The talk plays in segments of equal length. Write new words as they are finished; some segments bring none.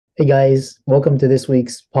Hey guys, welcome to this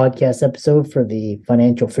week's podcast episode for the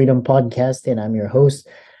Financial Freedom Podcast, and I'm your host,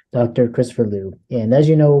 Dr. Christopher Liu. And as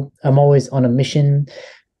you know, I'm always on a mission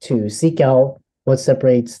to seek out what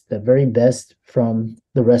separates the very best from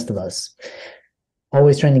the rest of us.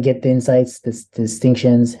 Always trying to get the insights, the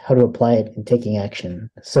distinctions, how to apply it, and taking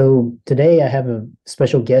action. So today I have a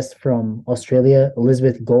special guest from Australia,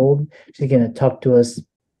 Elizabeth Gould. She's going to talk to us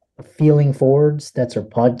Feeling Forwards. That's her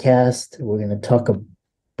podcast. We're going to talk about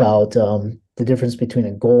the difference between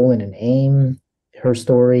a goal and an aim, her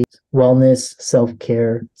story, wellness,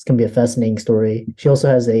 self-care. It's going to be a fascinating story. She also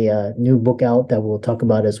has a new book out that we'll talk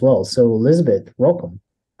about as well. So Elizabeth, welcome.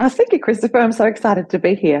 Thank you, Christopher. I'm so excited to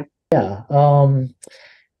be here. Yeah.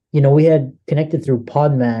 We had connected through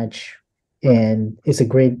Podmatch, and it's a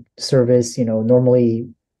great service. Normally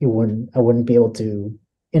I wouldn't be able to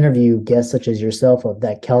interview guests such as yourself of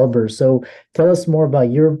that caliber. So tell us more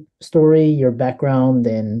about your story, your background,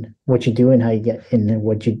 and what you do and how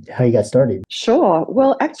you got started. Sure.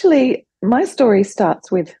 Well, actually, my story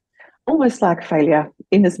starts with almost like failure,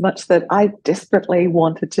 in as much that I desperately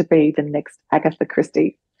wanted to be the next Agatha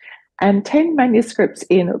Christie. And 10 manuscripts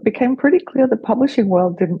in, it became pretty clear the publishing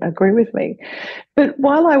world didn't agree with me. But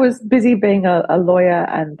while I was busy being a lawyer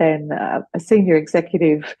and then a senior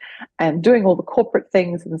executive and doing all the corporate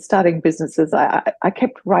things and starting businesses, I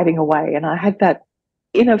kept writing away. And I had that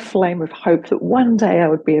inner flame of hope that one day I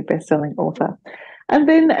would be a best-selling author. And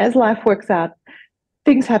then as life works out,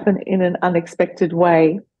 things happen in an unexpected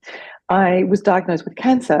way. I was diagnosed with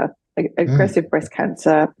cancer, aggressive breast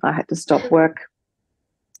cancer. I had to stop work.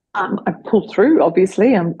 I pulled through,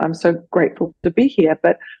 obviously. I'm so grateful to be here.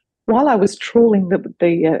 But while I was trawling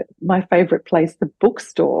my favorite place, the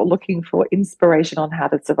bookstore, looking for inspiration on how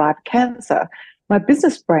to survive cancer, my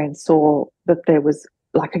business brain saw that there was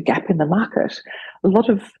like a gap in the market. A lot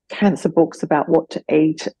of cancer books about what to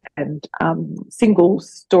eat and single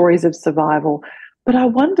stories of survival. But I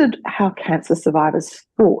wondered how cancer survivors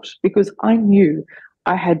thought, because I knew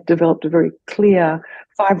I had developed a very clear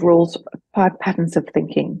 5 rules, 5 patterns of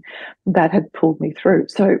thinking that had pulled me through.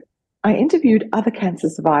 So I interviewed other cancer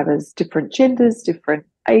survivors, different genders, different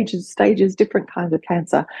ages, stages, different kinds of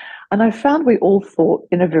cancer. And I found we all thought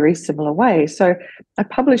in a very similar way. So I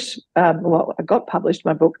got published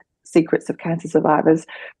my book, Secrets of Cancer Survivors,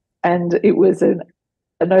 and it was an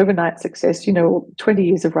overnight success. 20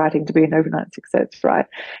 years of writing to be an overnight success, right?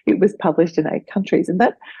 It was published in 8 countries. And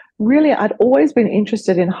that really, I'd always been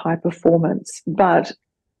interested in high performance, but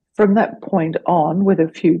from that point on, with a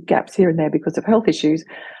few gaps here and there because of health issues,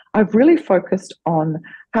 I've really focused on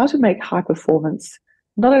how to make high performance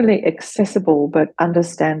not only accessible, but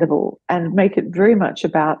understandable, and make it very much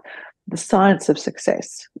about the science of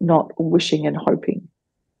success, not wishing and hoping.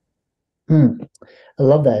 I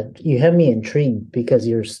love that. You have me intrigued because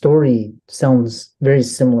your story sounds very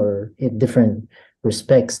similar in different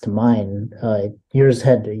respects to mine. Yours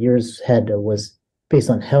was based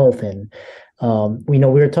on health, and we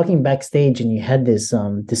were talking backstage, and you had this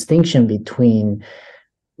distinction between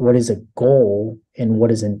what is a goal and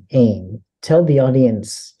what is an aim. Tell the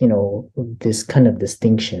audience, this kind of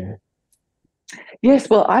distinction. Yes,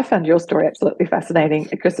 well, I found your story absolutely fascinating,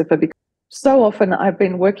 Christopher, because so often I've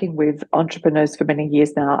been working with entrepreneurs for many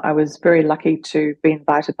years now. I was very lucky to be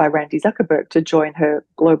invited by Randy Zuckerberg to join her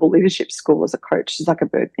global leadership school as a coach,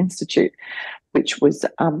 Zuckerberg Institute, which was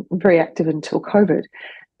very active until COVID.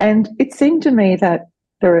 And it seemed to me that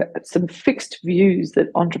there are some fixed views that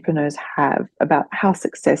entrepreneurs have about how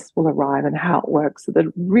success will arrive and how it works that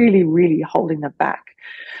are really, really holding them back.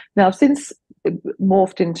 Now, I've since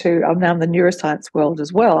morphed into, I'm now in the neuroscience world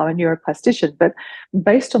as well. I'm a neuroplastician, but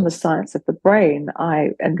based on the science of the brain,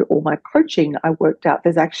 and all my coaching, I worked out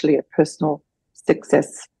there's actually a personal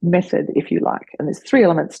success method, if you like. And there's 3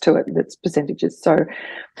 elements to it. That's percentages. So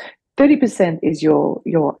 30% is your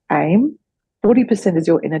aim, 40% is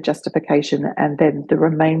your inner justification, and then the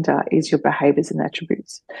remainder is your behaviors and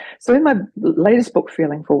attributes. So in my latest book,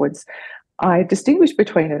 Feeling Forwards, I distinguish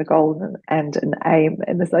between a goal and an aim.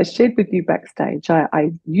 And as I shared with you backstage,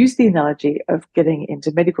 I use the analogy of getting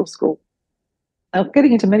into medical school. Now,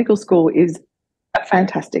 getting into medical school is a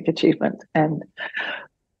fantastic achievement and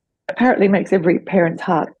apparently makes every parent's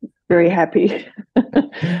heart very happy.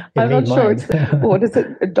 I'm not sure it's, what is it,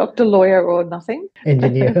 a doctor, lawyer, or nothing?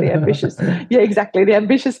 Engineer. The ambitious. Yeah, exactly. The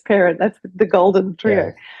ambitious parent. That's the golden trio.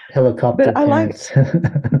 Yeah. Helicopter But I parents.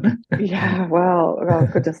 yeah, wow. Oh,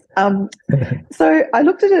 goodness. So I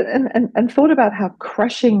looked at it and thought about how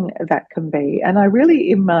crushing that can be. And I really,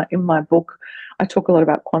 in my book, I talk a lot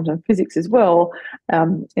about quantum physics as well,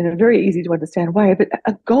 in a very easy to understand way. But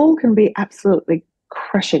a goal can be absolutely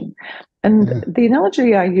crushing. And Mhm. the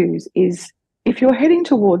analogy I use is if you're heading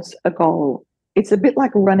towards a goal, it's a bit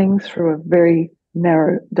like running through a very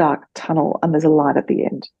narrow, dark tunnel and there's a light at the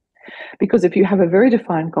end. Because if you have a very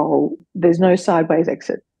defined goal, there's no sideways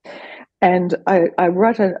exit. And I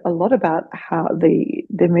write a lot about how the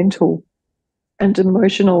mental and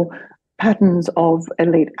emotional patterns of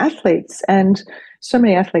elite athletes. And so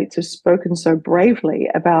many athletes have spoken so bravely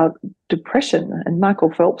about depression. And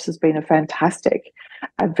Michael Phelps has been a fantastic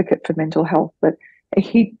advocate for mental health. But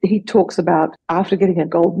he talks about after getting a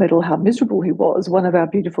gold medal, how miserable he was. One of our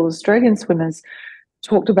beautiful Australian swimmers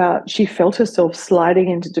talked about she felt herself sliding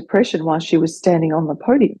into depression while she was standing on the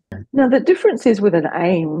podium. Now, the difference is with an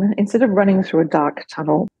aim, instead of running through a dark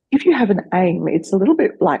tunnel, if you have an aim, it's a little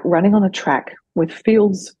bit like running on a track with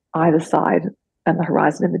fields either side and the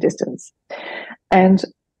horizon in the distance. And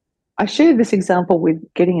I shared this example with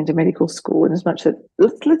getting into medical school, in as much that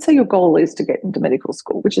let's say your goal is to get into medical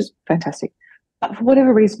school, which is fantastic, but for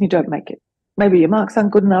whatever reason you don't make it. Maybe your marks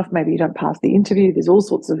aren't good enough. Maybe you don't pass the interview. There's all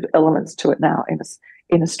sorts of elements to it now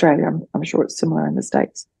in Australia. I'm sure it's similar in the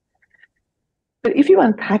States. But if you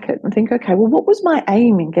unpack it and think, okay, well, what was my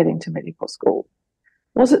aim in getting to medical school?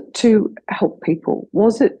 Was it to help people?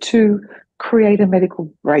 Was it to create a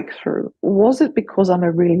medical breakthrough? Was it because I'm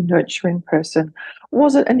a really nurturing person?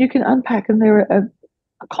 Was it, and you can unpack, and there are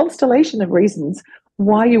a constellation of reasons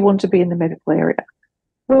why you want to be in the medical area.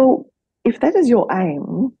 Well, if that is your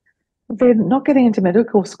aim, then not getting into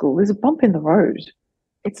medical school is a bump in the road.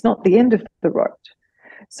 It's not the end of the road.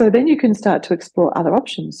 So then you can start to explore other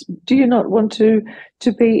options. Do you not want to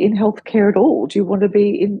be in healthcare at all? Do you want to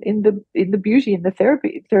be in the beauty and the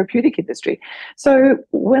therapeutic industry? So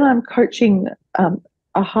when I'm coaching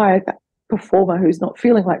a high performer who's not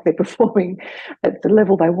feeling like they're performing at the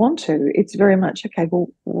level they want to, it's very much, okay, well,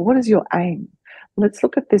 what is your aim? Let's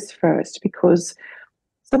look at this first, because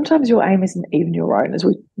sometimes your aim isn't even your own, as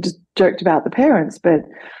we just joked about the parents, but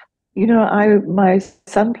you know, my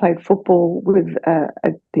son played football with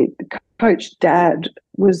the coach. Dad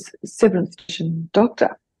was seventh generation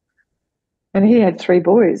doctor, and he had three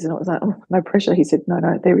boys. And it was like, oh, no pressure. He said, no,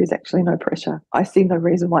 there is actually no pressure. I see no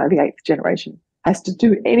reason why the eighth generation has to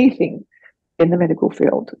do anything in the medical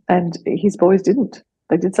field. And his boys didn't.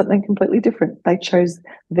 They did something completely different. They chose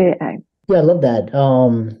their aim. Yeah, I love that.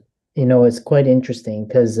 It's quite interesting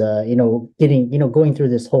because going through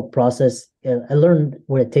this whole process, I learned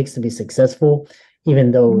what it takes to be successful,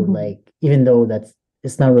 Mhm. even though that's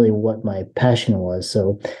it's not really what my passion was.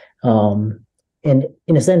 So, and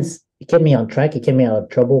in a sense, it kept me on track. It kept me out of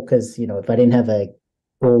trouble because, if I didn't have a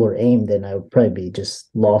goal or aim, then I would probably be just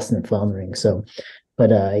lost and floundering. So,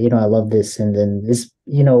 but I love this. And then this,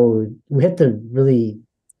 we have to really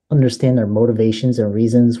understand our motivations and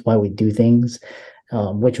reasons why we do things,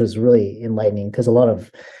 which was really enlightening because a lot of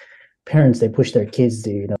parents, they push their kids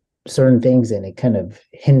to certain things, and it kind of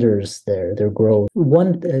hinders their growth.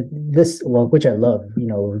 Which I love,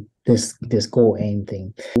 this goal aim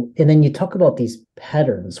thing. And then you talk about these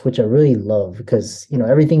patterns, which I really love because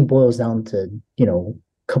everything boils down to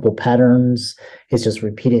couple patterns. It's just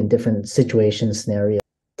repeated in different situations, scenarios.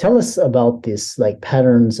 Tell us about this, like,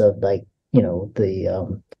 patterns of, like,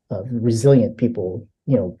 the resilient people,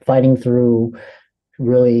 fighting through,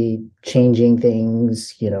 really changing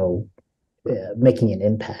things, making an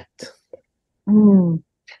impact. Mm,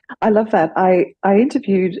 I love that. I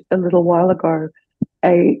interviewed a little while ago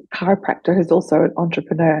a chiropractor who's also an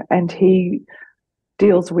entrepreneur, and he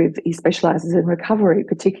specializes in recovery,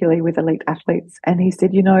 particularly with elite athletes. And he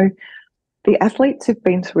said, the athletes who've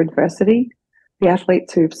been through adversity, the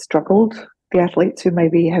athletes who've struggled, the athletes who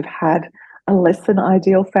maybe have had a less than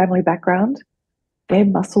ideal family background, their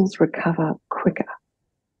muscles recover quicker.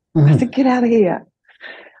 I Mhm. said, get out of here.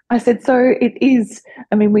 I said, so it is.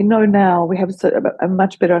 I mean, we know now, we have a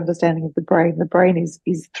much better understanding of the brain. The brain is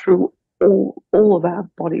through all of our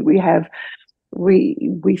body. We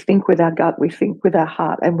think with our gut, we think with our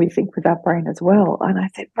heart, and we think with our brain as well. And I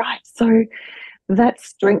said, right, so that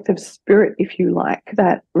strength of spirit, if you like,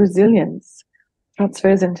 that resilience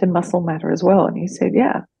transfers into muscle matter as well. And he said,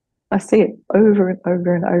 yeah, I see it over and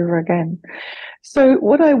over and over again. So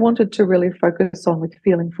what I wanted to really focus on with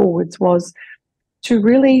Feeling Forwards was to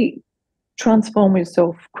really transform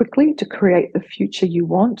yourself quickly to create the future you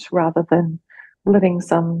want rather than letting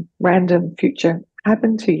some random future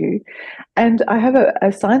happen to you. And I have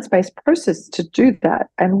a science-based process to do that.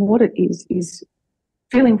 And what it is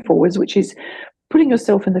feeling forwards, which is putting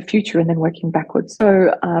yourself in the future and then working backwards.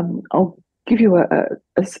 So I'll give you a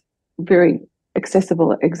very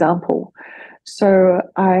accessible example. So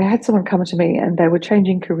I had someone come to me and they were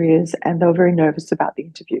changing careers and they were very nervous about the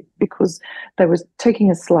interview because they were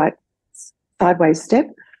taking a slight sideways step,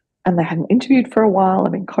 and they hadn't interviewed for a while. I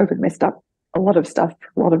mean, COVID messed up a lot of stuff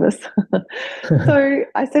for a lot of us. So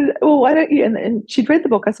I said, well, why don't you, and she'd read the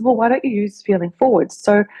book. I said, well, why don't you use feeling forward?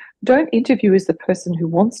 So don't interview as the person who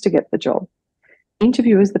wants to get the job.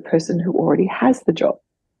 Interview as the person who already has the job.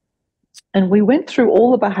 And we went through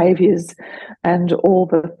all the behaviors and all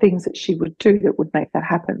the things that she would do that would make that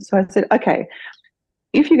happen. So I said, okay,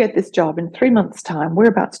 if you get this job in 3 months' time,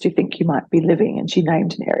 whereabouts do you think you might be living? And she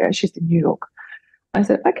named an area. She's in New York. I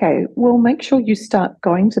said, okay, well, make sure you start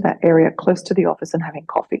going to that area close to the office and having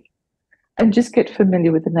coffee and just get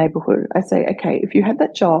familiar with the neighborhood. I say, okay, if you had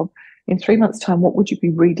that job in 3 months' time, what would you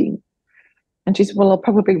be reading? And she said, well, I'll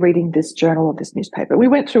probably be reading this journal or this newspaper. We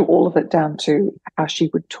went through all of it down to how she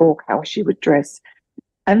would talk, how she would dress.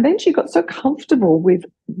 And then she got so comfortable with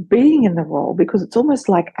being in the role because it's almost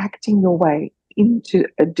like acting your way into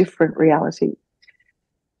a different reality.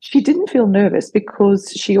 She didn't feel nervous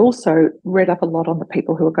because she also read up a lot on the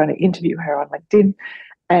people who were going to interview her on LinkedIn.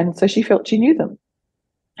 And so she felt she knew them.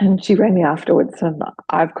 And she rang me afterwards, and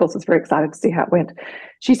I, of course, was very excited to see how it went.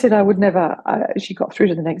 She said, I would never, she got through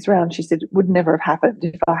to the next round. She said, it would never have happened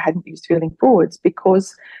if I hadn't used feeling forwards,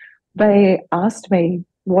 because they asked me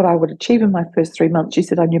what I would achieve in my first 3 months. She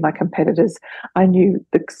said, I knew my competitors. I knew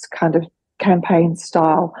the kind of campaign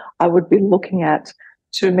style I would be looking at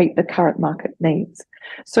to meet the current market needs.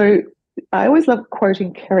 So I always love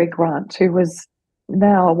quoting Cary Grant, who was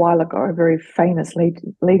now a while ago a very famous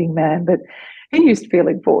leading man, but he used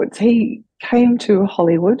feeling forwards. He came to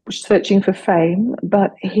Hollywood searching for fame,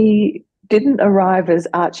 but he didn't arrive as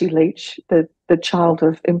Archie Leach, the child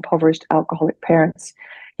of impoverished alcoholic parents.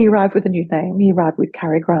 He arrived with a new name. He arrived with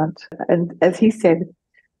Cary Grant. And as he said,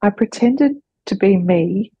 I pretended to be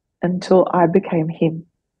me until I became him,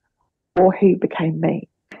 or he became me.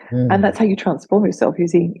 And that's how you transform yourself,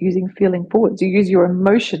 using feeling forwards. You use your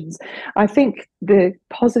emotions. I think the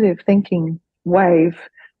positive thinking wave,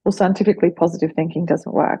 well, scientifically, positive thinking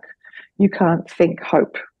doesn't work. You can't think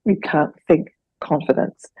hope. You can't think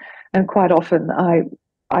confidence. And quite often, I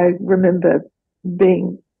remember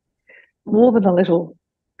being more than a little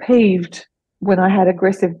peeved when I had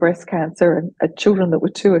aggressive breast cancer and children that were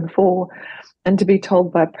 2 and 4, and to be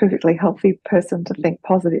told by a perfectly healthy person to think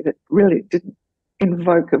positive. It really didn't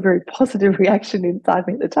invoke a very positive reaction inside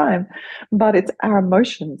me at the time. But it's our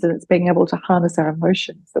emotions, and it's being able to harness our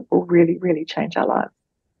emotions that will really, really change our lives.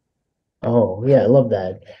 Oh, yeah, I love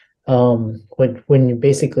that. When you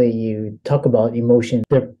basically you talk about emotion,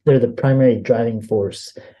 they're the primary driving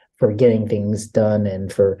force for getting things done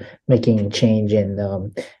and for making change. And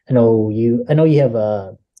I know you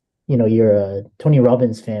have you're a Tony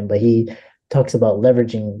Robbins fan, but he talks about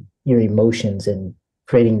leveraging your emotions and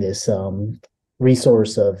creating this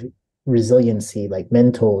resource of resiliency, like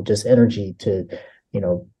mental just energy to,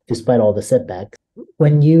 despite all the setbacks.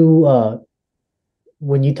 When you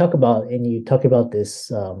talk about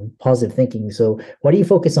this positive thinking, so why do you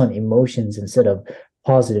focus on emotions instead of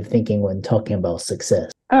positive thinking when talking about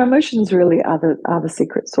success? Our emotions really are the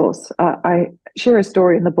secret sauce. I share a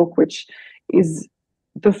story in the book which is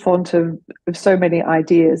the font of so many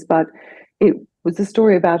ideas, but it was a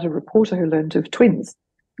story about a reporter who learned of twins.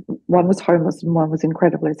 One was homeless and one was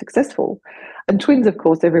incredibly successful. And twins, of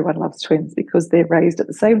course, everyone loves twins because they're raised at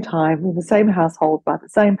the same time in the same household by the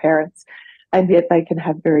same parents, and yet they can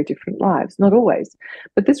have very different lives. Not always.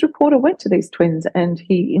 But this reporter went to these twins and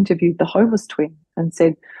he interviewed the homeless twin and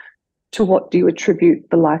said, to what do you attribute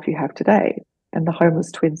the life you have today? And the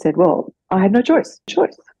homeless twin said, well, I had no choice.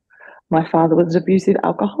 My father was an abusive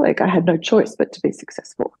alcoholic. I had no choice but to be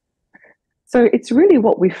successful. So it's really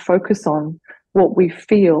what we focus on, what we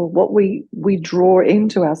feel, what we draw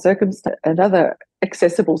into our circumstance. Another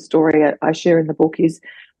accessible story I share in the book is,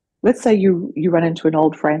 let's say you run into an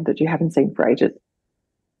old friend that you haven't seen for ages,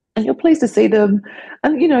 and you're pleased to see them.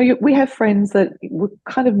 And, we have friends that we're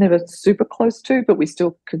kind of never super close to, but we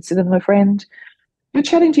still consider them a friend. You're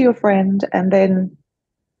chatting to your friend, and then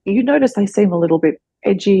you notice they seem a little bit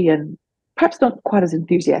edgy and perhaps not quite as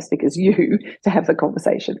enthusiastic as you to have the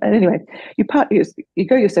conversation. And anyway, you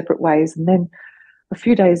go your separate ways, and then a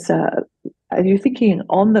few days you're thinking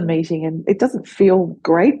on the meeting, and it doesn't feel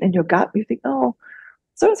great in your gut. You think, oh,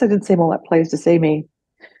 so-and-so didn't seem all that pleased to see me.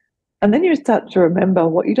 And then you start to remember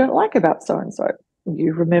what you don't like about so-and-so.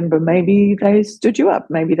 You remember maybe they stood you up,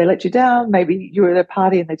 maybe they let you down, maybe you were at a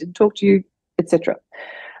party and they didn't talk to you, etc.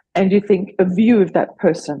 And you think a view of that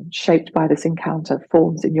person shaped by this encounter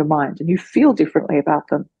forms in your mind, and you feel differently about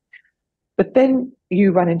them. But then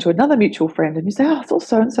you run into another mutual friend and you say, oh, I saw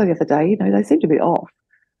so-and-so the other day, they seem to be off.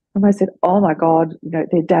 And they said, oh my God, their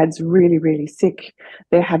dad's really, really sick.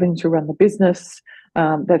 They're having to run the business.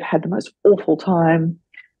 They've had the most awful time.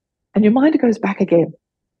 And your mind goes back again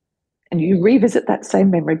and you revisit that same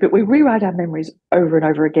memory, but we rewrite our memories over and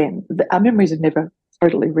over again. Our memories are never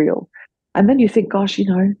totally real. And then you think, gosh,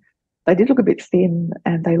 they did look a bit thin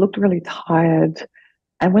and they looked really tired.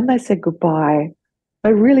 And when they said goodbye,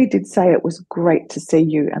 they really did say it was great to see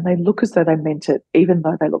you. And they look as though they meant it, even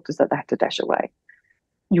though they looked as though they had to dash away.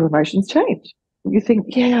 Your emotions change. You think,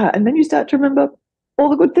 yeah. And then you start to remember all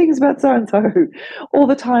the good things about so-and-so, all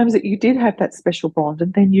the times that you did have that special bond.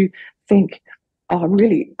 And then you think, oh,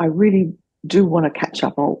 I really do want to catch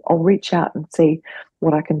up. I'll reach out and see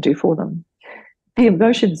what I can do for them. The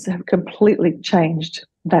emotions have completely changed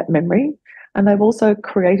that memory, and they've also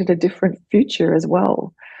created a different future as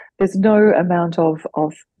well. There's no amount of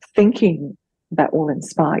thinking that will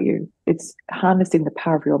inspire you. It's harnessing the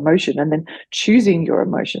power of your emotion and then choosing your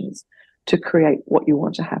emotions to create what you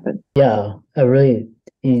want to happen. Yeah, I really,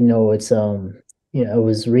 it's I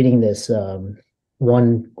was reading this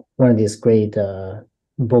one of these great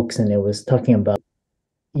books, and it was talking about,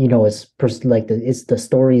 it's the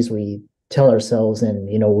stories we tell ourselves, and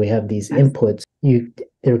we have these inputs.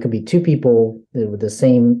 There could be two people with the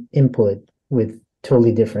same input with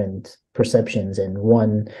totally different perceptions, and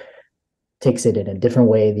one takes it in a different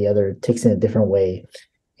way, the other takes it in a different way,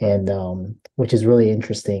 and which is really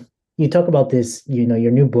interesting. You talk about this,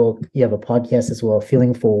 your new book, you have a podcast as well,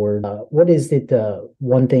 Feeling Forward. What is it,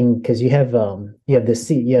 one thing, because you have this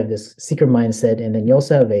secret mindset, and then you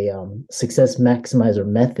also have a success maximizer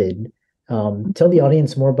method. Tell the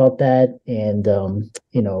audience more about that, and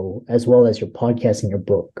as well as your podcast and your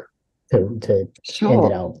book to end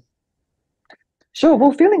it out. Sure.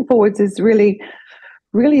 Well, Feeling Forwards is really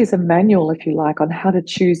is a manual, if you like, on how to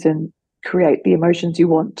choose and create the emotions you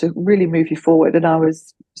want to really move you forward. And I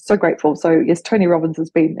was so grateful. So yes, Tony Robbins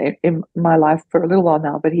has been in my life for a little while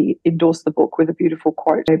now, but he endorsed the book with a beautiful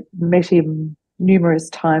quote. I met him numerous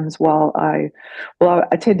times while I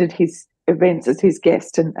attended his events as his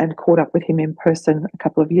guest and caught up with him in person a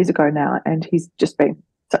couple of years ago now. And he's just been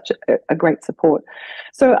such a great support.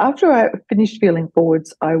 So after I finished Feeling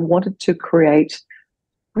Forwards, I wanted to create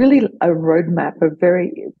really a roadmap, a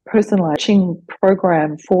very personalized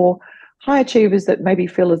program for high achievers that maybe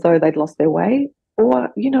feel as though they'd lost their way. Or,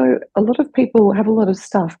 a lot of people have a lot of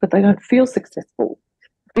stuff, but they don't feel successful.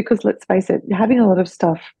 Because let's face it, having a lot of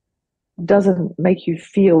stuff doesn't make you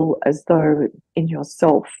feel as though in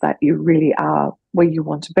yourself that you really are where you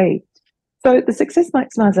want to be. So the Success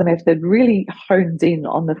Maximizer method really hones in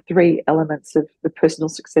on the three elements of the personal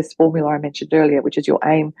success formula I mentioned earlier, which is your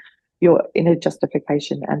aim, your inner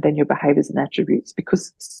justification, and then your behaviors and attributes.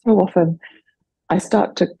 Because so often I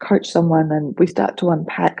start to coach someone and we start to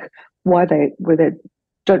unpack why they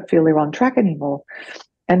don't feel they're on track anymore.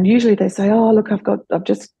 And usually they say, oh, look, I've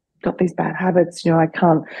just got these bad habits. I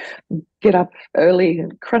can't get up early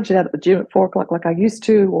and crunch it out at the gym at 4 o'clock like I used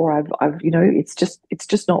to, or I've it's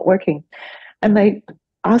just not working. And they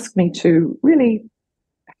ask me to really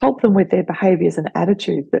help them with their behaviors and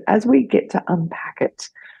attitudes. But as we get to unpack it,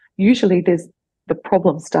 usually the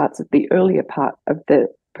problem starts at the earlier part of the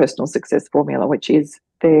personal success formula, which is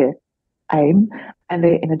their aim and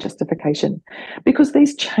their inner justification, because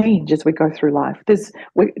these change as we go through life.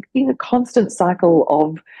 We're in a constant cycle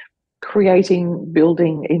of creating,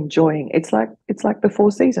 building, enjoying. It's like the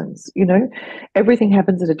four seasons. Everything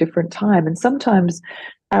happens at a different time, and sometimes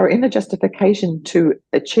our inner justification to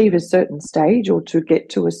achieve a certain stage or to get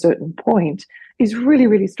to a certain point is really,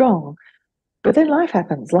 really strong. But then life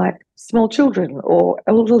happens, like small children or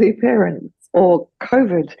elderly parents or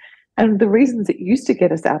COVID. And the reasons it used to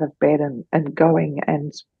get us out of bed and going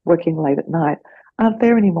and working late at night aren't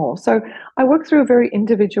there anymore. So I work through a very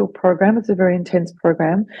individual program. It's a very intense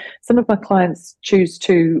program. Some of my clients choose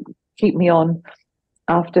to keep me on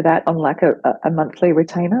after that on like a monthly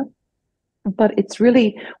retainer. But it's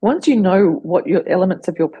really, once you know what your elements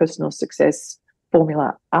of your personal success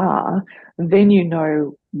formula are, then you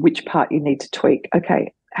know which part you need to tweak.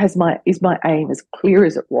 Okay, is my aim as clear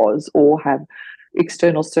as it was, or have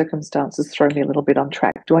external circumstances thrown me a little bit on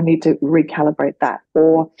track? Do I need to recalibrate that?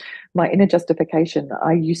 Or my inner justification,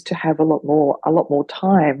 I used to have a lot more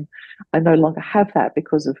time. I no longer have that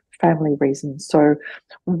because of family reasons. So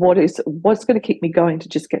what's going to keep me going to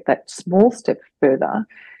just get that small step further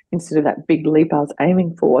instead of that big leap I was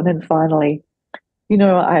aiming for? And then finally,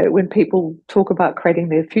 when people talk about creating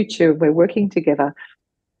their future, we're working together.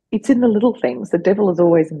 It's in the little things. The devil is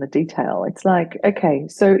always in the detail. It's like, okay,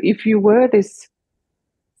 so if you were this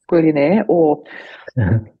billionaire or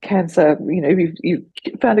cancer, you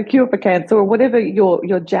found a cure for cancer or whatever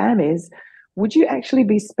your jam is, would you actually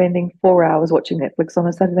be spending 4 hours watching Netflix on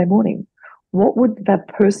a Saturday morning? what would that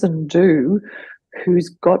person do who's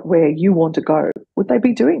got where you want to go? Would they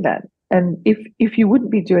be doing that? And if you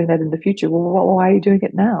wouldn't be doing that in the future, well, why are you doing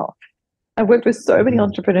it now? I've worked with so many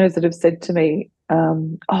entrepreneurs that have said to me,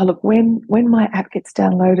 "Oh, look, when my app gets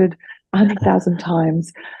downloaded 100,000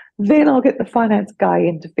 times, then I'll get the finance guy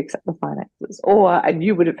in to fix up the finances." Or, and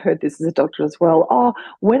you would have heard this as a doctor as well, "Oh,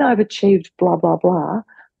 when I've achieved blah blah blah,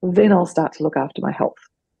 then I'll start to look after my health."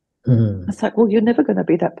 It's like, well, you're never going to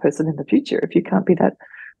be that person in the future if you can't be that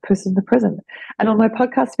person in the present. And on my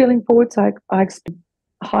podcast, Feeling Forward, so I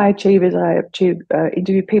high achievers,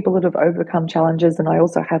 interview people that have overcome challenges, and I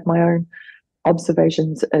also have my own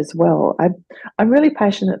observations as well. I'm really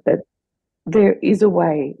passionate that there is a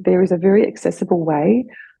way, there is a very accessible way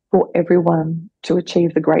for everyone to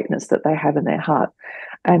achieve the greatness that they have in their heart.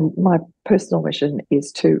 And my personal mission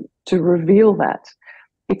is to reveal that.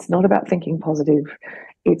 It's not about thinking positive.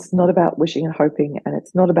 It's not about wishing and hoping, and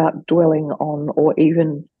it's not about dwelling on or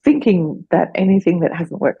even thinking that anything that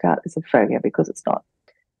hasn't worked out is a failure, because it's not.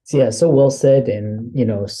 Yeah, so well said,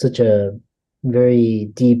 and such a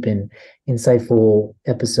very deep and insightful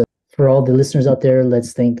episode. For all the listeners out there,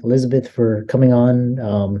 let's thank Elizabeth for coming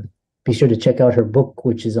on. Be sure to check out her book,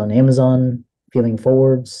 which is on Amazon, Feeling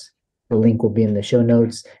Forwards. The link will be in the show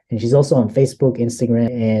notes. And she's also on Facebook,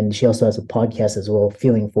 Instagram, and she also has a podcast as well,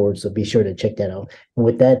 Feeling Forward. So be sure to check that out. And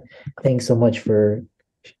with that, thanks so much for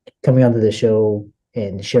coming onto the show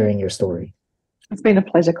and sharing your story. It's been a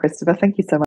pleasure, Christopher. Thank you so much.